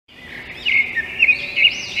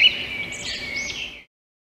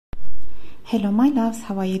Hello my loves,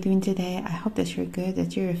 how are you doing today? I hope that you're good,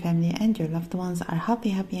 that your family and your loved ones are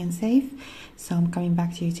happy and safe. So I'm coming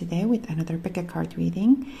back to you today with another pick a card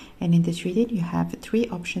reading, and in this reading you have 3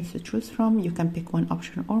 options to choose from. You can pick one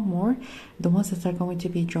option or more, the ones that are going to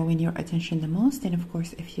be drawing your attention the most. And of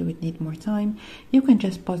course, if you would need more time, you can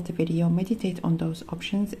just pause the video, meditate on those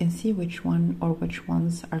options and see which one or which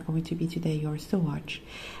ones are going to be today yours to watch.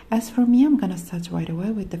 As for me, I'm gonna start right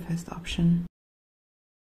away with the first option.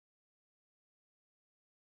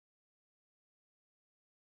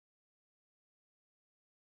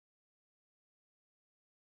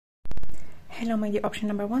 Hello my dear, option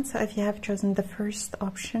number 1. So if you have chosen the first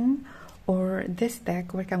option or this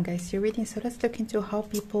deck, welcome guys to your reading. So let's look into how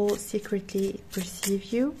people secretly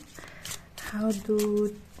perceive you. How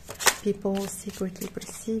do people secretly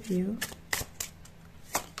perceive you?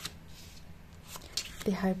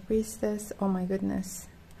 The High Priestess. Oh my goodness,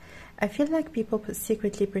 I feel like people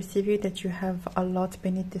secretly perceive you, that you have a lot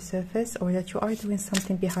beneath the surface, or that you are doing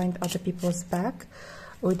something behind other people's back,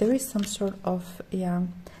 or there is some sort of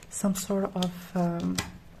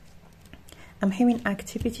I'm hearing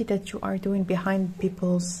activity that you are doing behind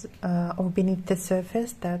people's or beneath the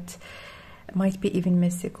surface that might be even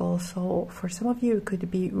mystical. So for some of you, it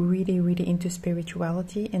could be really into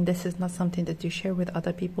spirituality, and this is not something that you share with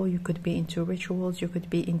other people. You could be into rituals, you could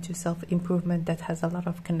be into self-improvement that has a lot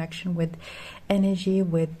of connection with energy,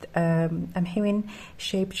 with I'm hearing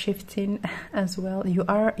shape-shifting as well.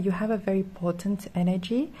 You have a very potent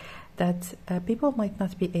energy that people might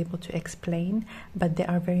not be able to explain, but they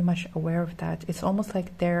are very much aware of that. It's almost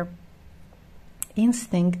like their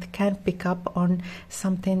instinct can pick up on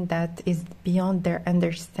something that is beyond their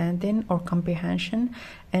understanding or comprehension,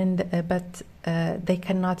 and but they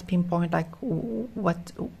cannot pinpoint like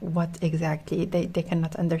what exactly. They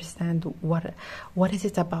cannot understand what is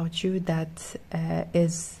it about you that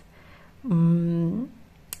is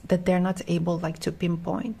that they're not able like to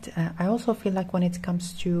pinpoint. I also feel like when it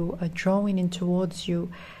comes to drawing in towards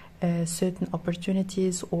you certain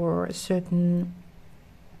opportunities or certain,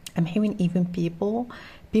 I'm hearing even people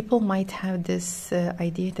might have this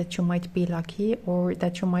idea that you might be lucky, or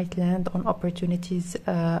that you might land on opportunities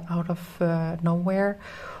out of nowhere,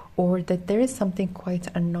 or that there is something quite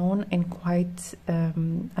unknown and quite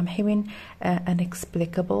I'm hearing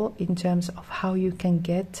inexplicable in terms of how you can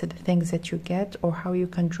get to the things that you get, or how you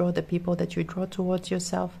can draw the people that you draw towards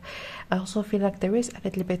yourself. I also feel like there is a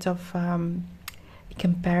little bit of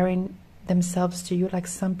comparing themselves to you, like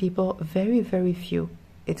some people, very few.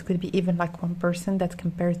 It could be even like one person that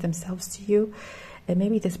compares themselves to you, and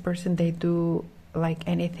maybe this person, they do like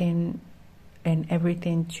anything and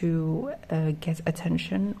everything to get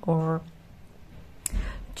attention, or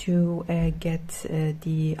to get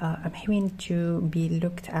the I'm hearing to be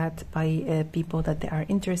looked at by people that they are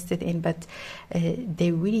interested in, but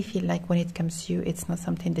they really feel like when it comes to you, it's not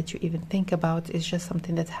something that you even think about. It's just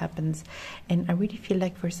something that happens. And I really feel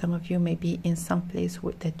like for some of you, maybe in some place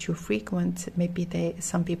that you frequent, maybe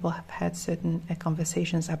some people have had certain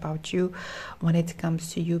conversations about you when it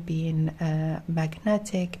comes to you being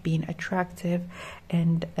magnetic, being attractive,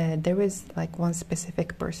 and there is like one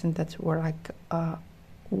specific person that were like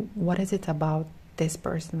what is it about this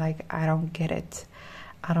person? Like, I don't get it.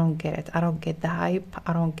 I don't get the hype.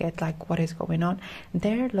 I don't get like what is going on.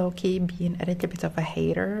 They're low-key being a little bit of a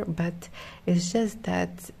hater, but it's just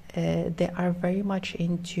that they are very much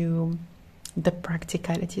into the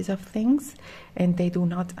practicalities of things, and they do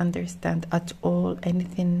not understand at all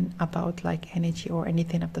anything about like energy or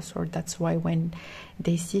anything of the sort. That's why when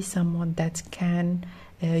they see someone that can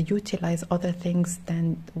utilize other things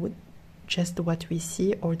than just what we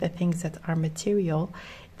see, or the things that are material,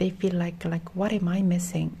 they feel like what am I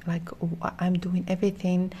missing? Like, I'm doing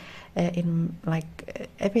everything in like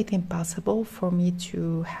everything possible for me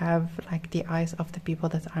to have like the eyes of the people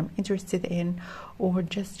that I'm interested in, or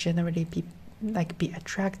just generally be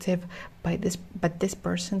attractive by this, but this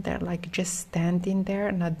person, they're like just standing there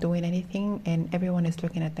not doing anything, and everyone is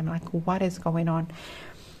looking at them like, what is going on?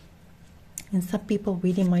 And some people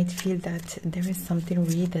really might feel that there is something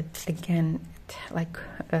really that, again, like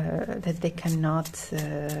that they cannot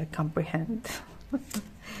comprehend.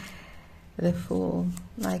 The Fool.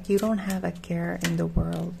 Like, you don't have a care in the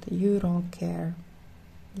world. You don't care.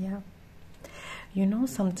 Yeah. You know,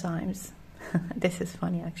 sometimes, this is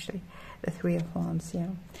funny actually, the Three of Wands, yeah.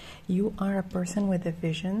 You are a person with a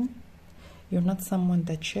vision. You're not someone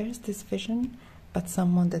that shares this vision, but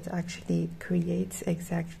someone that actually creates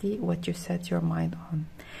exactly what you set your mind on.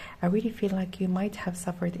 I really feel like you might have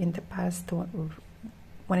suffered in the past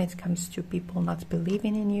when it comes to people not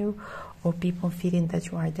believing in you, or people feeling that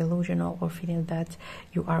you are delusional, or feeling that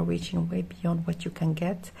you are reaching way beyond what you can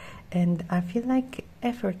get. And I feel like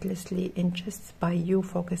effortlessly, and just by you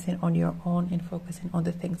focusing on your own and focusing on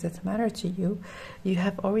the things that matter to you, you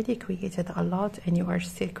have already created a lot, and you are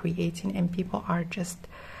still creating, and people are just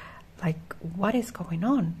like, what is going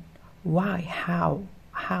on? Why? How?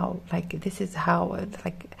 Like, this is how,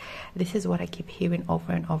 like, this is what I keep hearing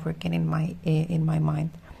over and over again in my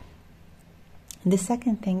mind. The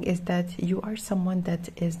second thing is that you are someone that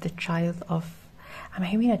is the child of, I'm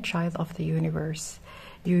hearing a child of the universe.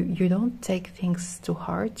 You don't take things too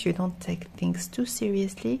hard, you don't take things too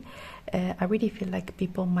seriously. I really feel like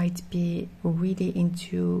people might be really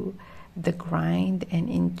into the grind and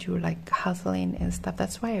into like hustling and stuff.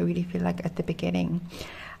 That's why I really feel like at the beginning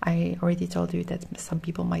I already told you that some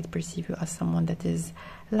people might perceive you as someone that is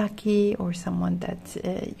lucky, or someone that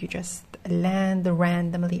you just land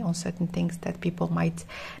randomly on certain things that people might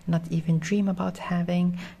not even dream about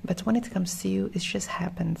having. But when it comes to you, it just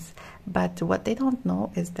happens. But what they don't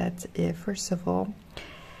know is that first of all,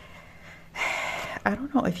 I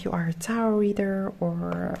don't know if you are a tarot reader,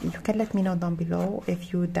 or you can let me know down below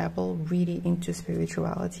if you dabble really into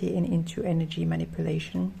spirituality and into energy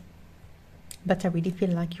manipulation. But I really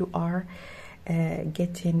feel like you are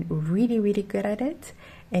getting really, really good at it,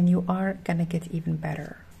 and you are gonna get even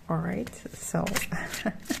better. All right, so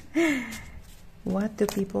what do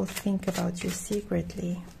people think about you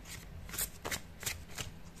secretly?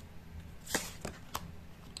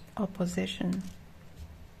 Opposition.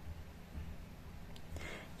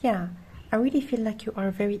 Yeah, I really feel like you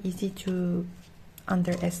are very easy to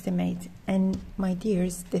underestimate, and my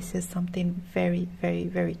dears, this is something very, very,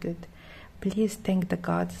 very good. Please thank the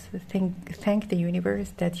gods, thank the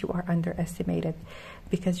universe that you are underestimated,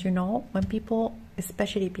 because you know, when people,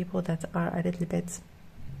 especially people that are a little bit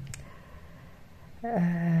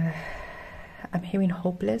I'm hearing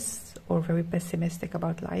hopeless or very pessimistic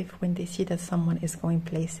about life, when they see that someone is going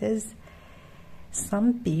places,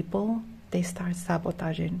 some people, they start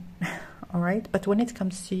sabotaging. All right, but when it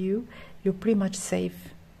comes to you, you're pretty much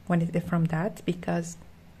safe from that, because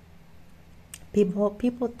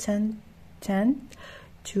people tend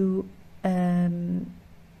to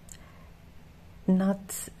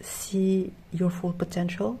not see your full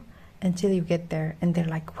potential until you get there, and they're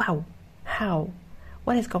like, wow, how,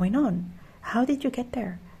 what is going on, how did you get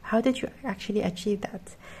there, how did you actually achieve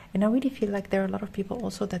that? And I really feel like there are a lot of people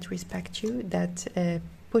also that respect you, that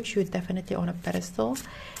put you definitely on a pedestal,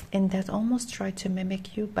 and that almost try to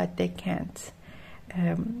mimic you, but they can't.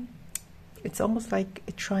 It's almost like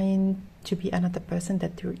trying to be another person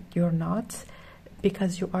that you're not,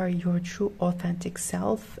 because you are your true authentic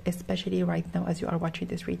self. Especially right now as you are watching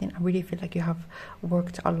this reading, I really feel like you have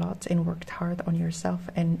worked a lot and worked hard on yourself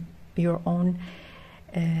and your own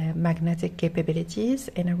magnetic capabilities.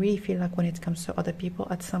 And I really feel like when it comes to other people,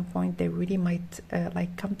 at some point they really might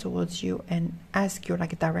like come towards you and ask you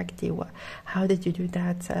like directly, how did you do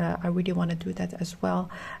that? I really want to do that as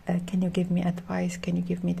well. Can you give me advice? Can you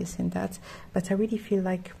give me this and that? But I really feel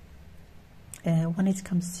like when it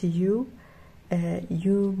comes to you,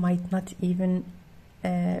 you might not even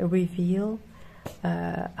reveal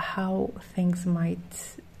how things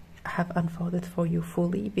might have unfolded for you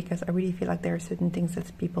fully, because I really feel like there are certain things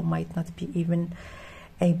that people might not be even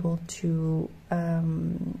able to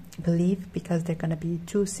believe, because they're going to be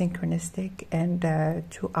too synchronistic and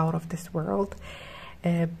too out of this world.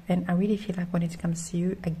 And I really feel like when it comes to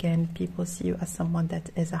you, again, people see you as someone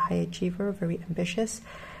that is a high achiever, very ambitious,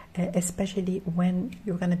 especially when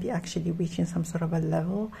you're going to be actually reaching some sort of a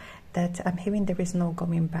level that I'm hearing there is no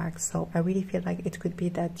going back. So I really feel like it could be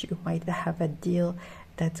that you might have a deal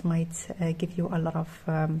that might give you a lot of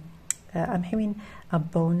I'm hearing a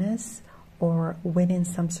bonus, or winning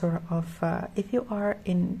some sort of if you are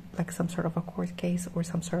in like some sort of a court case or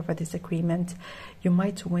some sort of a disagreement, you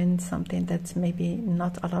might win something that maybe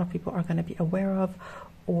not a lot of people are going to be aware of,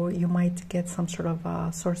 or you might get some sort of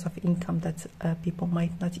a source of income that people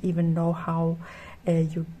might not even know how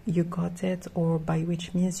you got it, or by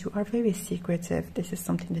which means. You are very secretive. This is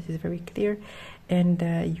something that is very clear, and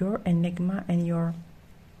your enigma and your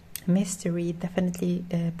mystery definitely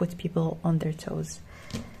puts people on their toes.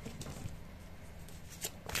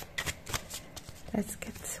 Let's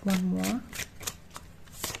get one more.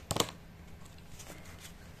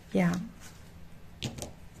 Yeah.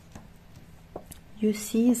 You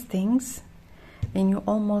seize things, and you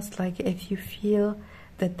almost like, if you feel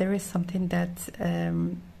that there is something that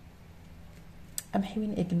I'm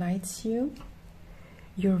hearing ignites you,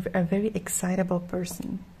 you're a very excitable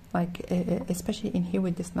person. Like especially in here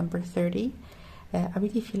with this number 30, I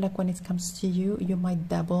really feel like when it comes to you, you might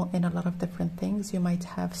dabble in a lot of different things. You might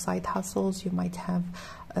have side hustles, you might have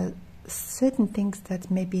certain things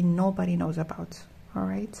that maybe nobody knows about. All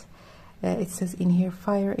right. It says in here,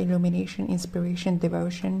 fire, illumination, inspiration,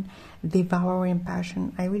 devotion, devouring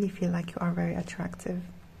passion. I really feel like you are very attractive.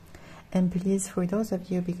 And please, for those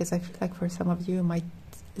of you, because I feel like for some of you might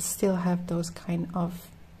still have those kind of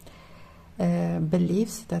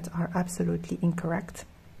beliefs that are absolutely incorrect.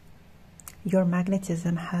 Your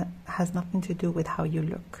magnetism has nothing to do with how you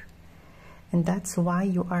look. And that's why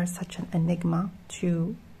you are such an enigma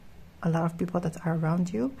to a lot of people that are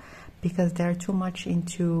around you, because they're too much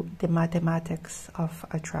into the mathematics of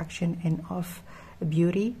attraction and of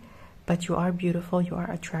beauty. But you are beautiful, you are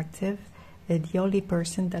attractive. The only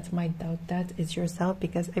person that might doubt that is yourself,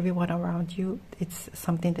 because everyone around you, it's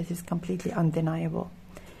something that is completely undeniable.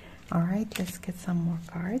 All right, let's get some more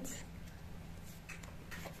cards.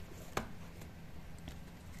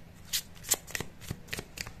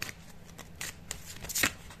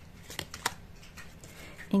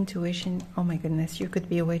 Intuition. Oh my goodness, you could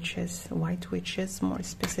be witches, white witches more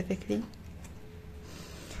specifically.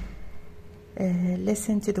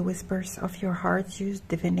 Listen to the whispers of your heart. Use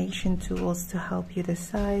divination tools to help you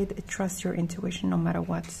decide. Trust your intuition no matter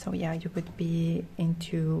what. So yeah, you could be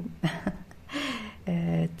into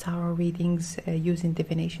tarot readings, using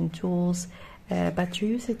divination tools, but you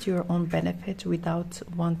use it to your own benefit without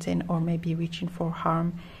wanting or maybe reaching for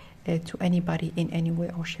harm to anybody in any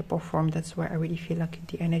way or shape or form. That's why I really feel like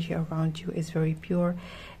the energy around you is very pure,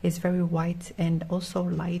 is very white, and also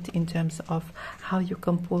light in terms of how you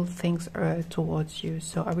can pull things towards you.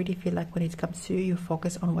 So I really feel like when it comes to you, you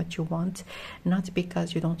focus on what you want, not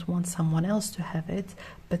because you don't want someone else to have it,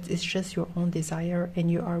 but it's just your own desire,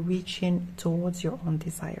 and you are reaching towards your own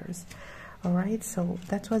desires. All right, so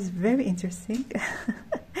that was very interesting.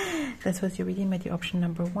 That was your reading with the option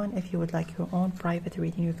number 1. If you would like your own private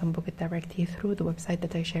reading, you can book it directly through the website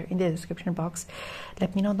that I share in the description box.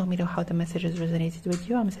 Let me know how the messages resonated with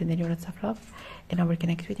you. I'm sending you lots of love, and I will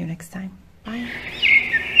connect with you next time. Bye.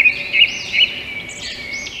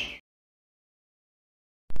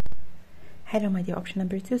 Hello, my dear option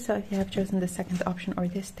number 2. So if you have chosen the second option or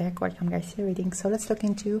this deck, welcome guys to the reading. So let's look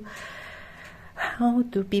into how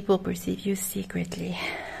do people perceive you secretly.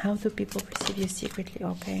 How do people perceive you secretly?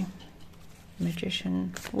 Okay.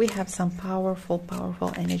 Magician. We have some powerful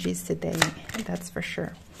energies today, that's for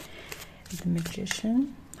sure. The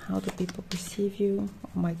Magician. How do people perceive you?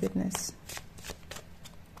 Oh my goodness.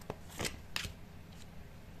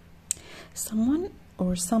 Someone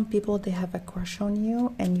or some people, they have a crush on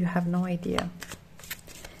you and you have no idea.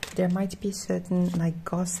 There might be certain like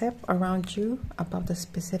gossip around you about a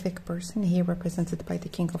specific person, here represented by the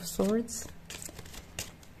King of Swords.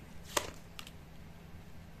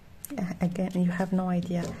 Again, you have no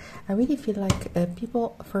idea. I really feel like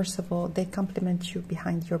people, first of all, they compliment you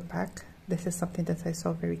behind your back. This is something that I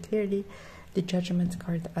saw very clearly. The Judgment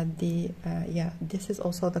card at the yeah, this is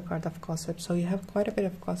also the card of gossip. So you have quite a bit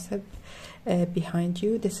of gossip behind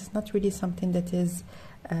you. This is not really something that is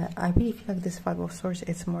I really feel like this Five of Swords,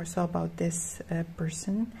 it's more so about this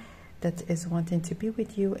person that is wanting to be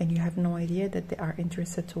with you, and you have no idea that they are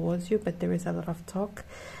interested towards you, but there is a lot of talk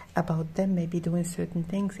about them maybe doing certain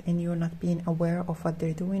things, and you're not being aware of what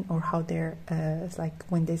they're doing or how they're like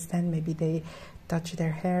when they stand, maybe they touch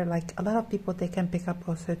their hair. Like a lot of people, they can pick up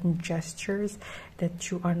on certain gestures that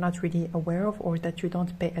you are not really aware of or that you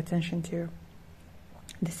don't pay attention to.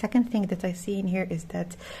 The second thing that I see in here is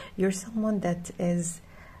that you're someone that is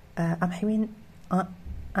I'm hearing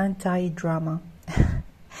anti-drama.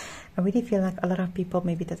 I really feel like a lot of people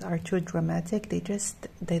maybe that are too dramatic, they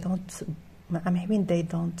don't, I'm hearing they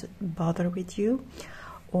don't bother with you,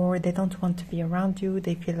 or they don't want to be around you.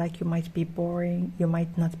 They feel like you might be boring, you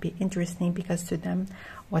might not be interesting, because to them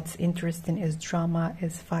what's interesting is drama,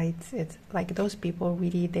 is fights. It's like those people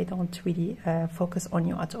really, they don't really focus on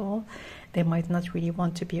you at all. They might not really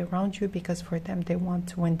want to be around you, because for them, they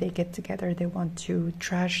want, when they get together, they want to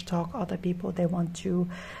trash talk other people. They want to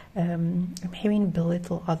I'm hearing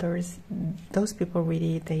belittle others. Those people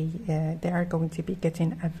really, they are going to be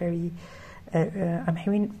getting a very I'm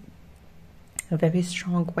hearing a very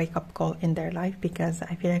strong wake-up call in their life, because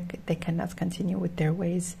I feel like they cannot continue with their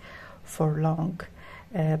ways for long.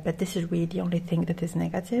 But this is really the only thing that is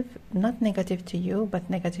negative. Not negative to you, but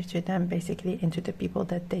negative to them, basically, and to the people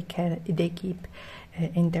that they keep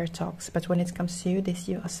in their talks. But when it comes to you, they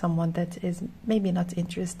see you as someone that is maybe not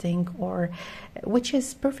interesting, or which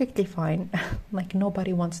is perfectly fine. Like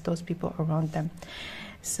nobody wants those people around them.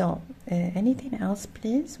 So anything else,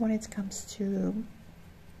 please, when it comes to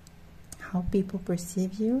how people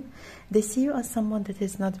perceive you. They see you as someone that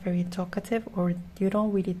is not very talkative, or you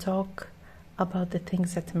don't really talk about the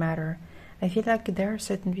things that matter. I feel like there are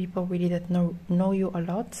certain people really that know you a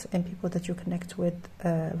lot, and people that you connect with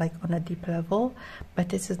like on a deep level, but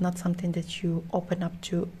this is not something that you open up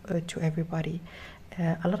to everybody.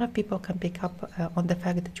 A lot of people can pick up on the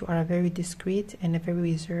fact that you are very discreet and very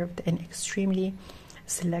reserved and extremely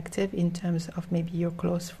selective in terms of maybe your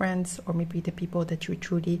close friends, or maybe the people that you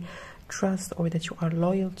truly trust or that you are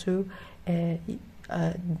loyal to.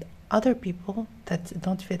 Other people that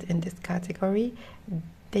don't fit in this category,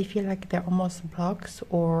 they feel like they're almost blocks,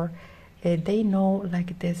 or they know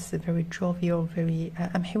like this very jovial, very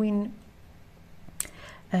I'm hearing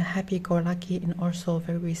happy-go-lucky and also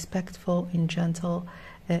very respectful and gentle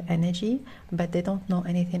energy, but they don't know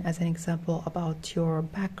anything, as an example, about your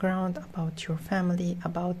background, about your family,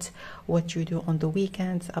 about what you do on the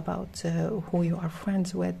weekends, about who you are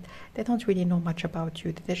friends with. They don't really know much about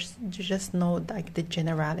you. They just know like the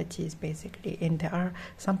generalities basically. And there are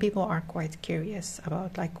some people are quite curious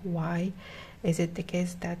about like, why is it the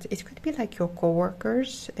case that it could be like your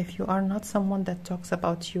coworkers. If you are not someone that talks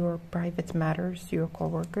about your private matters to your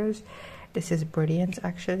coworkers, this is brilliant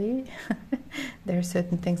actually. There are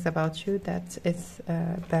certain things about you that it's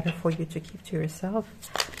better for you to keep to yourself.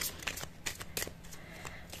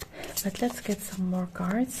 But let's get some more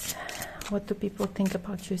cards. What do people think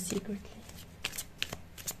about you secretly?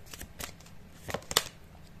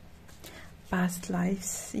 Past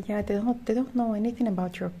lives. Yeah, they don't know anything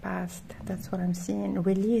about your past. That's what I'm seeing.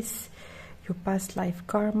 Release your past life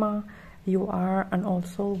karma. You are an old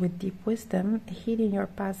soul with deep wisdom. Healing your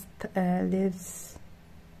past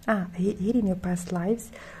healing your past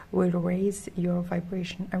lives will raise your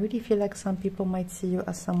vibration. I really feel like some people might see you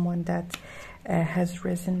as someone that has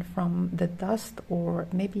risen from the dust, or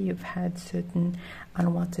maybe you've had certain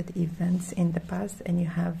unwanted events in the past and you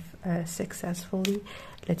have successfully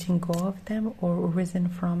letting go of them, or risen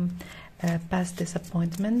from past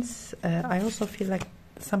disappointments. I also feel like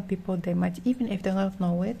some people, they might, even if they don't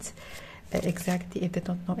know it exactly, if they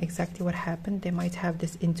don't know exactly what happened, they might have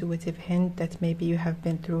this intuitive hint that maybe you have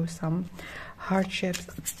been through some hardships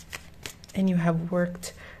and you have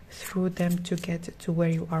worked through them to get to where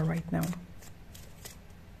you are right now.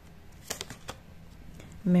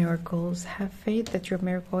 Miracles. Have faith that your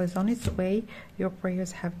miracle is on its way. Your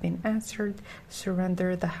prayers have been answered.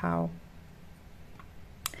 Surrender the how.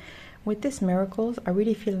 With these miracles, I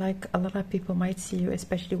really feel like a lot of people might see you,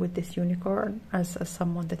 especially with this unicorn, as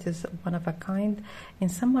someone that is one of a kind,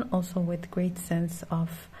 and someone also with great sense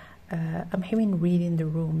of I'm hearing reading the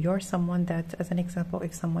room. You're someone that, as an example,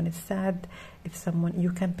 if someone is sad, if someone,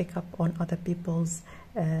 you can pick up on other people's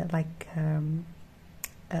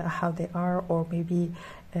how they are, or maybe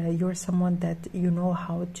you're someone that you know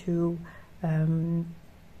how to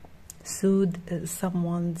soothe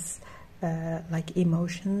someone's like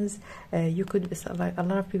emotions. You could, like, a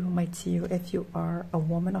lot of people might see you, if you are a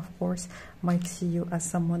woman of course, might see you as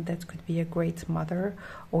someone that could be a great mother,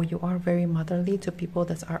 or you are very motherly to people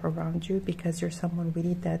that are around you, because you're someone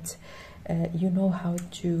really that you know how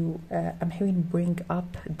to I'm hearing bring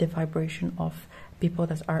up the vibration of people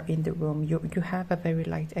that are in the room. You have a very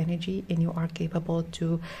light energy, and you are capable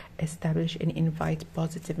to establish and invite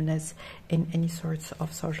positiveness in any sorts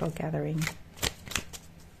of social gathering.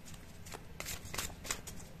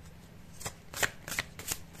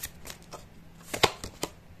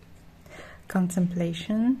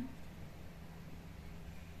 Contemplation.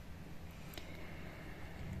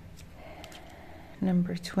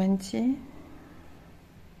 Number 20.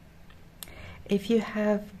 If you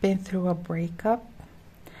have been through a breakup,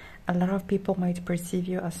 a lot of people might perceive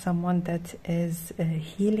you as someone that is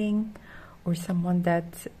healing, or someone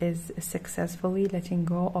that is successfully letting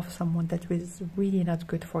go of someone that was really not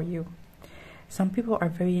good for you. Some people are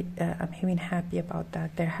very, I'm hearing, happy about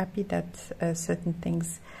that. They're happy that certain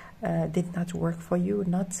things did not work for you.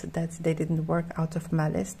 Not that they didn't work out of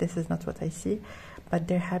malice. This is not what I see. But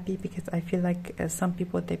they're happy because I feel like some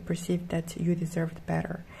people, they perceive that you deserved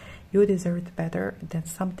better. You deserved better than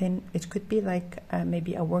something. It could be like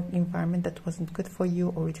maybe a work environment that wasn't good for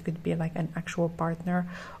you, or it could be like an actual partner,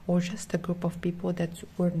 or just a group of people that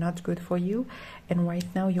were not good for you. And right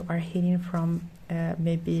now you are healing from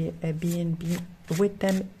maybe being with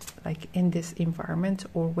them, like in this environment,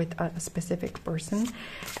 or with a specific person,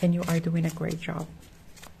 and you are doing a great job.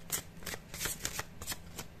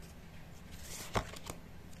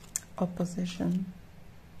 Opposition.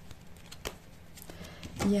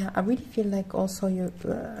 Yeah, I really feel like also you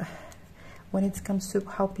when it comes to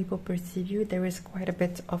how people perceive you, there is quite a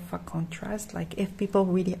bit of a contrast. Like if people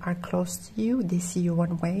really are close to you, they see you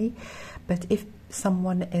one way, but if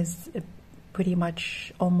someone is pretty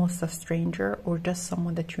much almost a stranger or just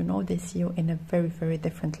someone that you know, they see you in a very, very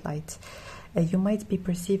different light. You might be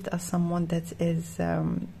perceived as someone that is,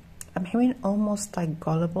 I'm hearing almost like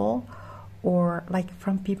gullible, or like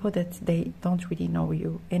from people that they don't really know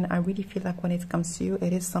you. And I really feel like when it comes to you,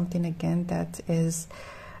 it is something again that is,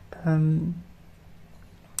 I'm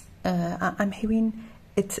hearing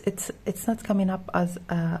it's not coming up as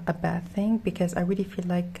a bad thing, because I really feel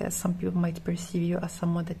like some people might perceive you as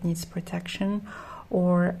someone that needs protection,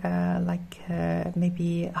 or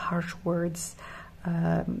maybe harsh words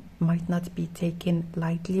might not be taken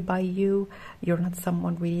lightly by you. You're not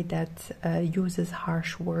someone really that uses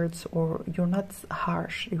harsh words, or you're not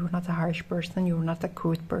harsh. You're not a harsh person. You're not a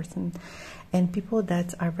crude person. And people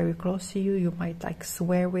that are very close to you, you might like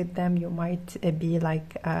swear with them. You might be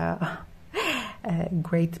like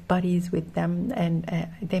great buddies with them, and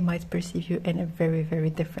they might perceive you in a very,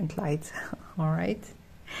 very different light. All right,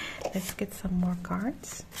 let's get some more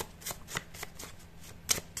cards.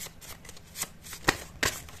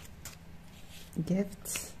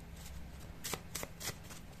 Gifts,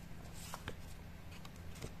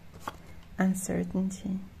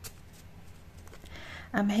 uncertainty.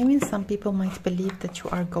 I'm hearing some people might believe that you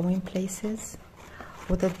are going places,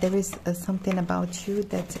 or that there is something about you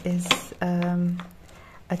that is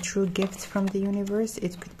a true gift from the universe.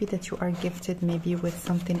 It could be that you are gifted maybe with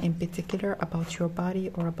something in particular about your body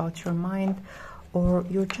or about your mind, or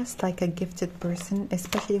you're just like a gifted person,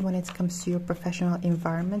 especially when it comes to your professional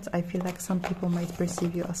environment. I feel like some people might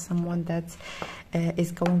perceive you as someone that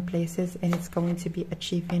is going places and it's going to be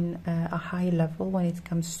achieving a high level when it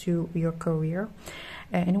comes to your career.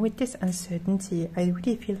 And with this uncertainty, I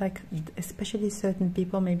really feel like especially certain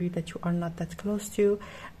people maybe that you are not that close to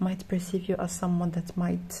might perceive you as someone that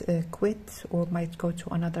might quit, or might go to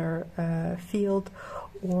another field,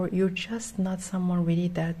 or you're just not someone really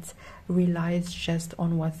that relies just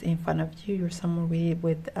on what's in front of you. You're someone really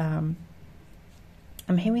with I'm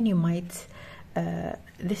hearing you might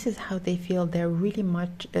this is how they feel. They're really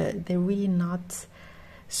not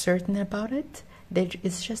certain about it.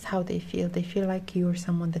 It's just how they feel. They feel like you're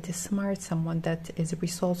someone that is smart, someone that is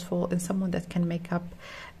resourceful, and someone that can make a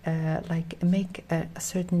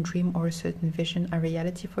certain dream or a certain vision a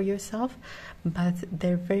reality for yourself. But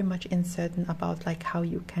they're very much uncertain about like how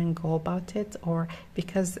you can go about it, or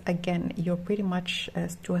because again, you're pretty much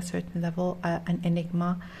to a certain level an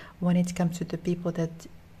enigma when it comes to the people that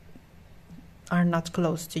are not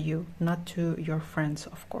close to you, not to your friends,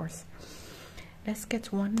 of course. Let's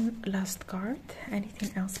get one last card.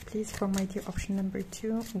 Anything else, please, for my dear option number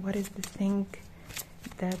 2? What is the thing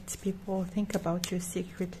that people think about you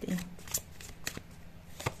secretly?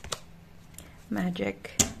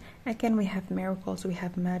 Magic. Again, we have miracles, we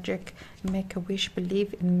have magic. Make a wish,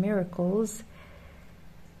 believe in miracles,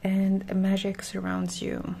 and magic surrounds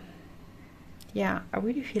you. Yeah, I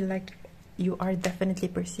really feel like you are definitely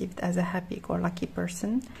perceived as a happy-go-lucky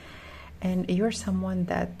person. And you're someone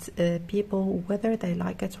that people, whether they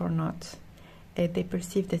like it or not, they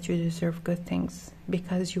perceive that you deserve good things,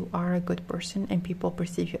 because you are a good person and people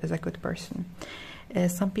perceive you as a good person.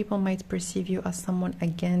 Some people might perceive you as someone,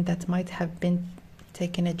 again, that might have been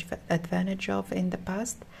taken advantage of in the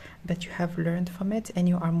past, but you have learned from it and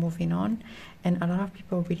you are moving on. And a lot of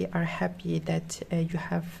people really are happy that you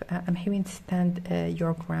have, I'm hearing, stand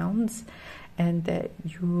your grounds, and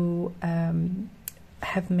you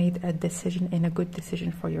have made a decision, and a good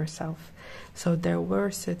decision for yourself. So there were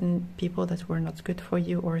certain people that were not good for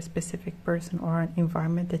you, or a specific person or an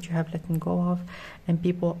environment that you have let go of, and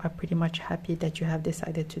people are pretty much happy that you have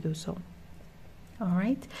decided to do so. All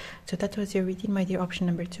right, so that was your reading, my dear option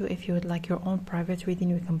number 2. If you would like your own private reading,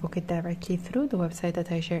 you can book it directly through the website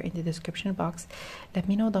that I share in the description box. Let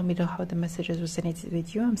me know down below how the messages resonated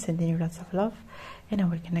with you. I'm sending you lots of love, and I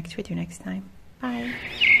will connect with you next time. Bye.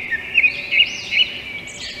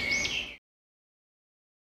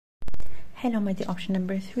 Hello, my dear option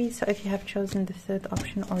number 3. So if you have chosen the third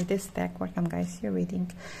option, or this deck, welcome guys, your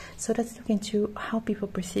reading. So let's look into how people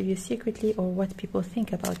perceive you secretly, or what people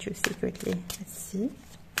think about you secretly. Let's see.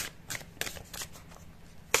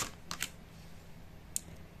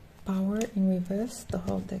 Power in reverse. The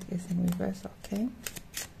whole deck is in reverse, okay.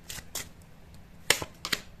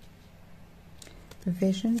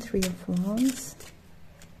 Vision, 3 of Wands.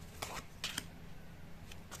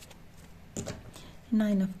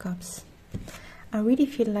 9 of Cups. I really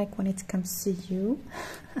feel like when it comes to you,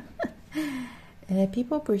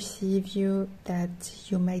 people perceive you that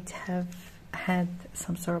you might have had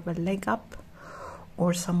some sort of a leg up,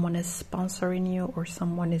 or someone is sponsoring you, or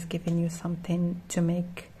someone is giving you something to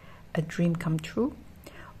make a dream come true,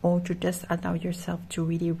 or to just allow yourself to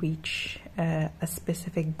really reach a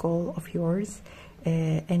specific goal of yours,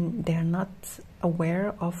 and they're not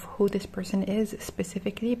aware of who this person is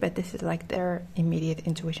specifically, but this is like their immediate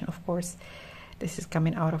intuition. Of course, this is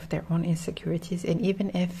coming out of their own insecurities. And even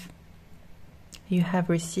if you have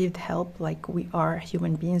received help, like, we are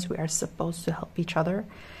human beings, we are supposed to help each other,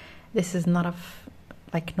 this is not of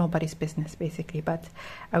like nobody's business basically. But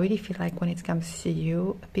I really feel like when it comes to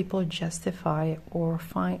you, people justify or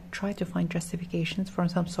try to find justifications for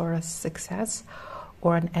some sort of success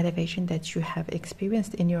or an elevation that you have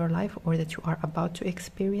experienced in your life, or that you are about to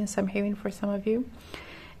experience, I'm hearing for some of you.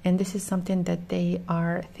 And this is something that they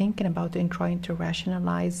are thinking about and trying to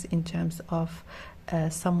rationalize in terms of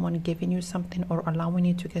someone giving you something or allowing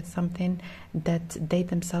you to get something that they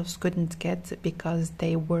themselves couldn't get because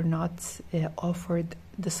they were not offered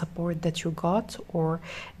the support that you got, or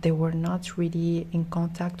they were not really in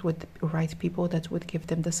contact with the right people that would give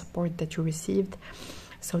them the support that you received.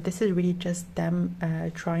 So this is really just them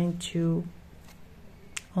trying to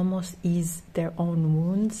almost ease their own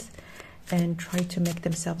wounds and try to make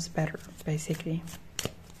themselves better, basically.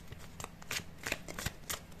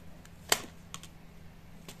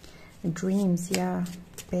 Dreams, yeah.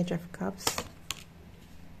 Page of Cups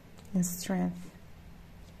and Strength.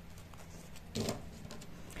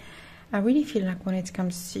 I really feel like when it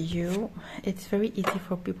comes to you, it's very easy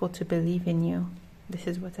for people to believe in you. This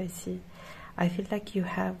is what I see. I feel like you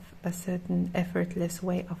have a certain effortless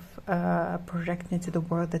way of projecting to the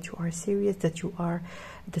world that you are serious, that you are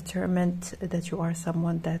determined, that you are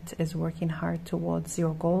someone that is working hard towards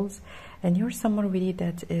your goals. And you're someone really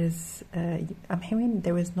that is, I'm hearing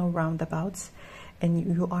there is no roundabouts,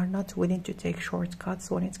 and you are not willing to take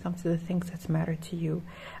shortcuts when it comes to the things that matter to you.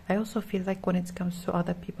 I also feel like when it comes to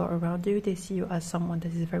other people around you, they see you as someone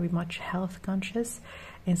that is very much health conscious,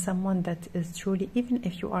 and someone that is truly, even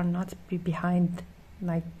if you are not behind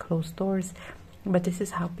like closed doors, but this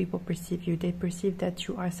is how people perceive you. They perceive that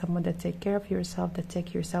you are someone that take care of yourself, that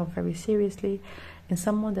take yourself very seriously, and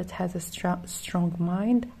someone that has a strong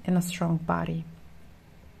mind and a strong body.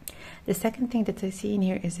 The second thing that I see in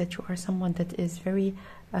here is that you are someone that is very,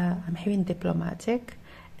 I'm hearing diplomatic,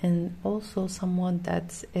 and also someone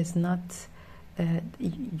that is not,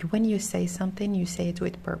 when you say something, you say it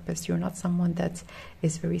with purpose. You're not someone that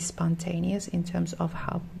is very spontaneous in terms of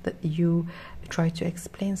how that you try to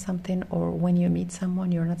explain something, or when you meet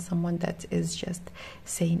someone, you're not someone that is just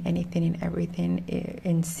saying anything and everything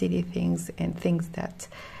in silly things and things that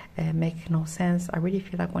make no sense. I really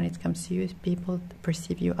feel like when it comes to you, people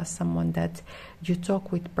perceive you as someone that you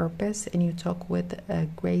talk with purpose, and you talk with a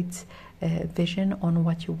great vision on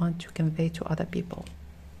what you want to convey to other people.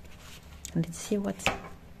 Let's see what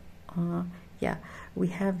yeah, we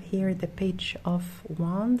have here the Page of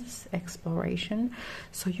Wands, exploration.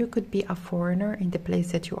 So you could be a foreigner in the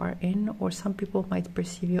place that you are in, or some people might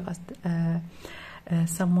perceive you as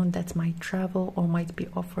someone that might travel, or might be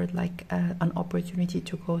offered like an opportunity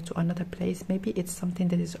to go to another place. Maybe it's something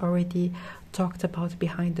that is already talked about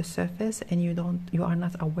behind the surface, and you are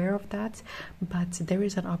not aware of that, but there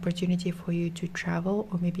is an opportunity for you to travel,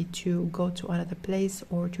 or maybe to go to another place,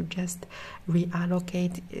 or to just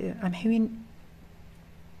reallocate. I'm hearing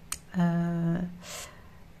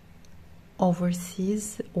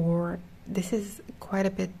overseas, or this is quite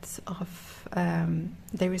a bit of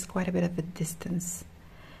there is quite a bit of a distance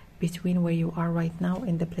between where you are right now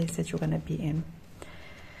and the place that you're going to be in.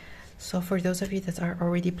 So for those of you that are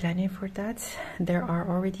already planning for that, there are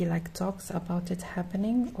already like talks about it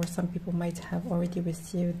happening, or some people might have already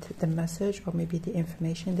received the message, or maybe the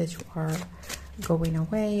information that you are going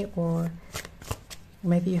away, or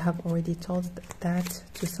maybe you have already told that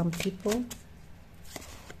to some people.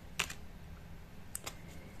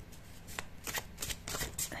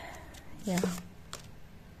 Yeah.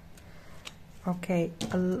 Okay.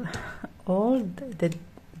 All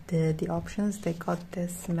the options, they got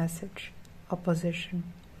this message, opposition,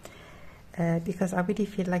 because I really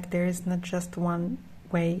feel like there is not just one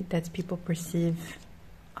way that people perceive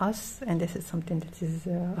us, and this is something that is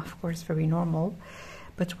of course very normal,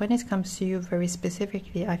 but when it comes to you very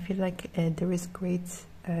specifically, I feel like there is great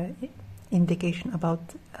indication about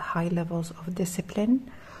high levels of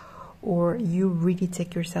discipline, or you really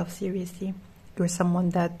take yourself seriously. You're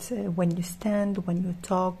someone that when you stand, when you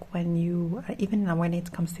talk, when you even when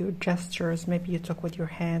it comes to your gestures, maybe you talk with your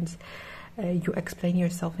hands, you explain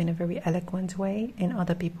yourself in a very eloquent way, and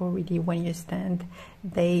other people really, when you stand,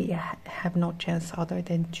 they have no chance other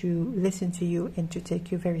than to listen to you and to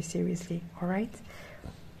take you very seriously. All right,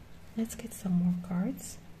 let's get some more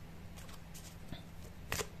cards.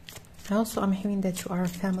 Also, I'm hearing that you are a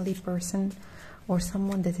family person or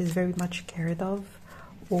someone that is very much cared of,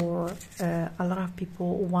 or a lot of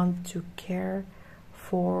people want to care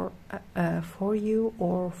for you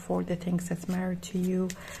or for the things that's married to you.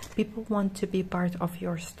 People want to be part of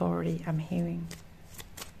your story, I'm hearing.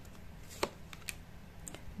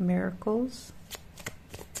 Miracles.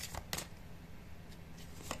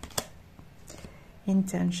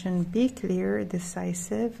 Intention. Be clear,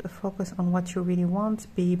 decisive, focus on what you really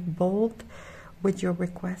want, be bold with your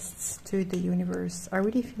requests to the universe. I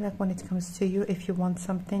really feel like when it comes to you, if you want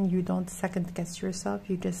something, you don't second guess yourself.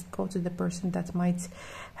 You just go to the person that might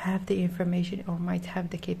have the information or might have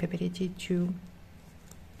the capability to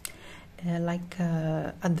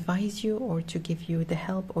advise you, or to give you the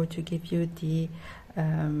help, or to give you the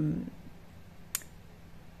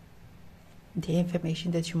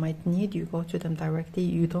information that you might need. You go to them directly.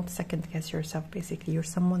 You don't second guess yourself. Basically, you're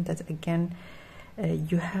someone that, again,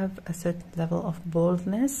 you have a certain level of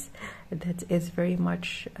boldness that is very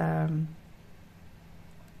much, I'm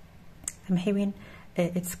hearing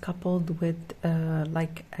it's coupled with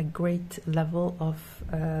like a great level of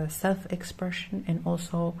self-expression, and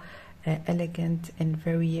also elegant and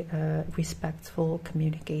very respectful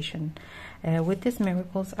communication. With these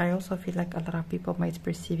miracles, I also feel like a lot of people might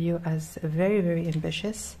perceive you as very, very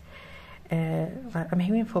ambitious. I'm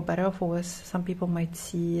hearing, for better or for worse, some people might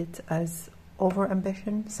see it as over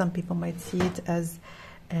ambition. Some people might see it as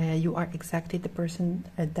you are exactly the person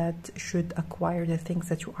that should acquire the things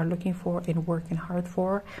that you are looking for and working hard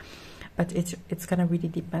for. But it's gonna really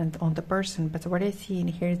depend on the person. But what I see in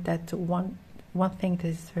here is that one thing that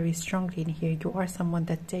is very strongly in here, you are someone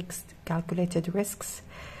that takes calculated risks.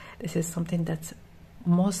 This is something that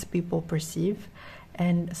most people perceive,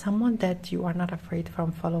 and someone that you are not afraid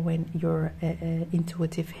from following your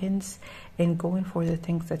intuitive hints and going for the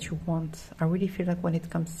things that you want. I really feel like when it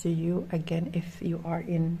comes to you, again, if you are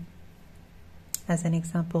in, as an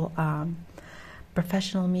example,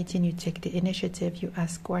 professional meeting, you take the initiative, you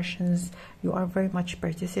ask questions, you are very much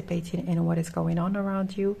participating in what is going on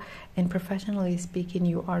around you. And professionally speaking,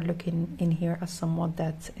 you are looking in here as someone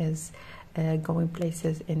that is going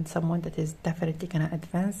places, and someone that is definitely going to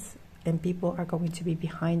advance, and people are going to be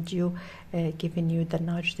behind you, giving you the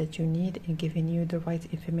nudge that you need and giving you the right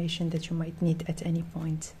information that you might need at any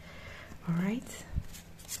point. All right,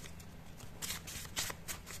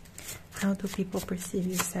 how do people perceive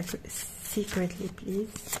you secretly,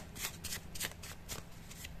 please?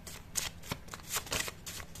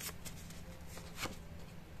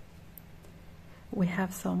 We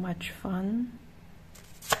have so much fun.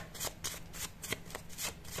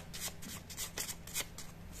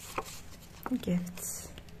 Gifts.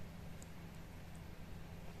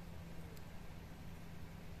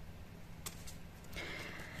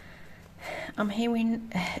 I'm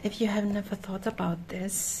hearing, if you have never thought about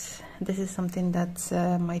this, this is something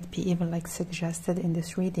that might be even like suggested in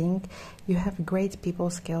this reading. You have great people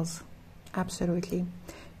skills. Absolutely.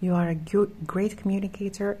 You are a great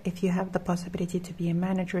communicator. If you have the possibility to be a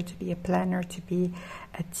manager, to be a planner, to be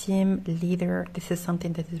a team leader, this is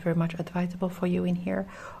something that is very much advisable for you in here.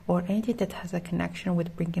 Or anything that has a connection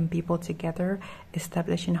with bringing people together,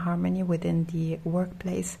 establishing harmony within the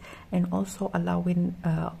workplace, and also allowing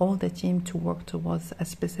all the team to work towards a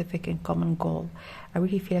specific and common goal. I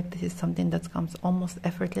really feel like this is something that comes almost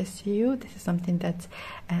effortless to you. This is something that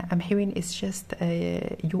I'm hearing is just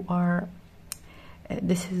you are...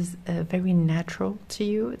 this is very natural to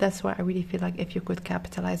you. That's why I really feel like if you could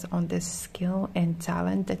capitalize on this skill and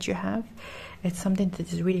talent that you have, it's something that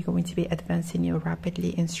is really going to be advancing you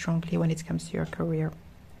rapidly and strongly when it comes to your career.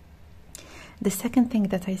 The second thing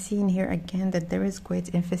that I see in here, again, that there is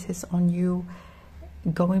great emphasis on you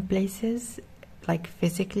going places, like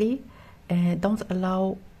physically. Don't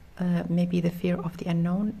allow maybe the fear of the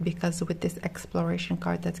unknown, because with this exploration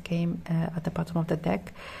card that came at the bottom of the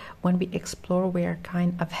deck, when we explore, we are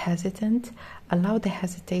kind of hesitant. Allow the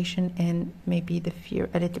hesitation and maybe the fear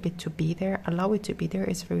a little bit to be there. Allow it to be there.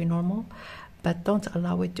 It's very normal, but don't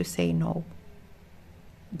allow it to say no.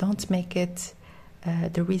 Don't make it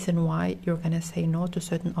the reason why you're going to say no to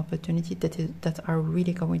certain opportunities that are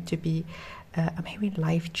really going to be I'm hearing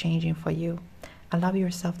life-changing for you. allow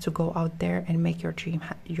yourself to go out there and make your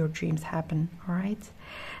dreams happen. All right,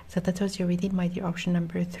 so that was your reading, my dear. Option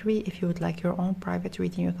number 3. If you would like your own private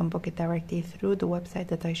reading, you can book it directly through the website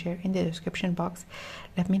that I share in the description box.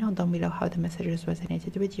 Let me know down below how the messages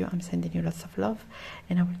resonated with you. I'm sending you lots of love,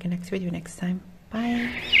 and I will connect with you next time.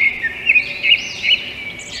 Bye.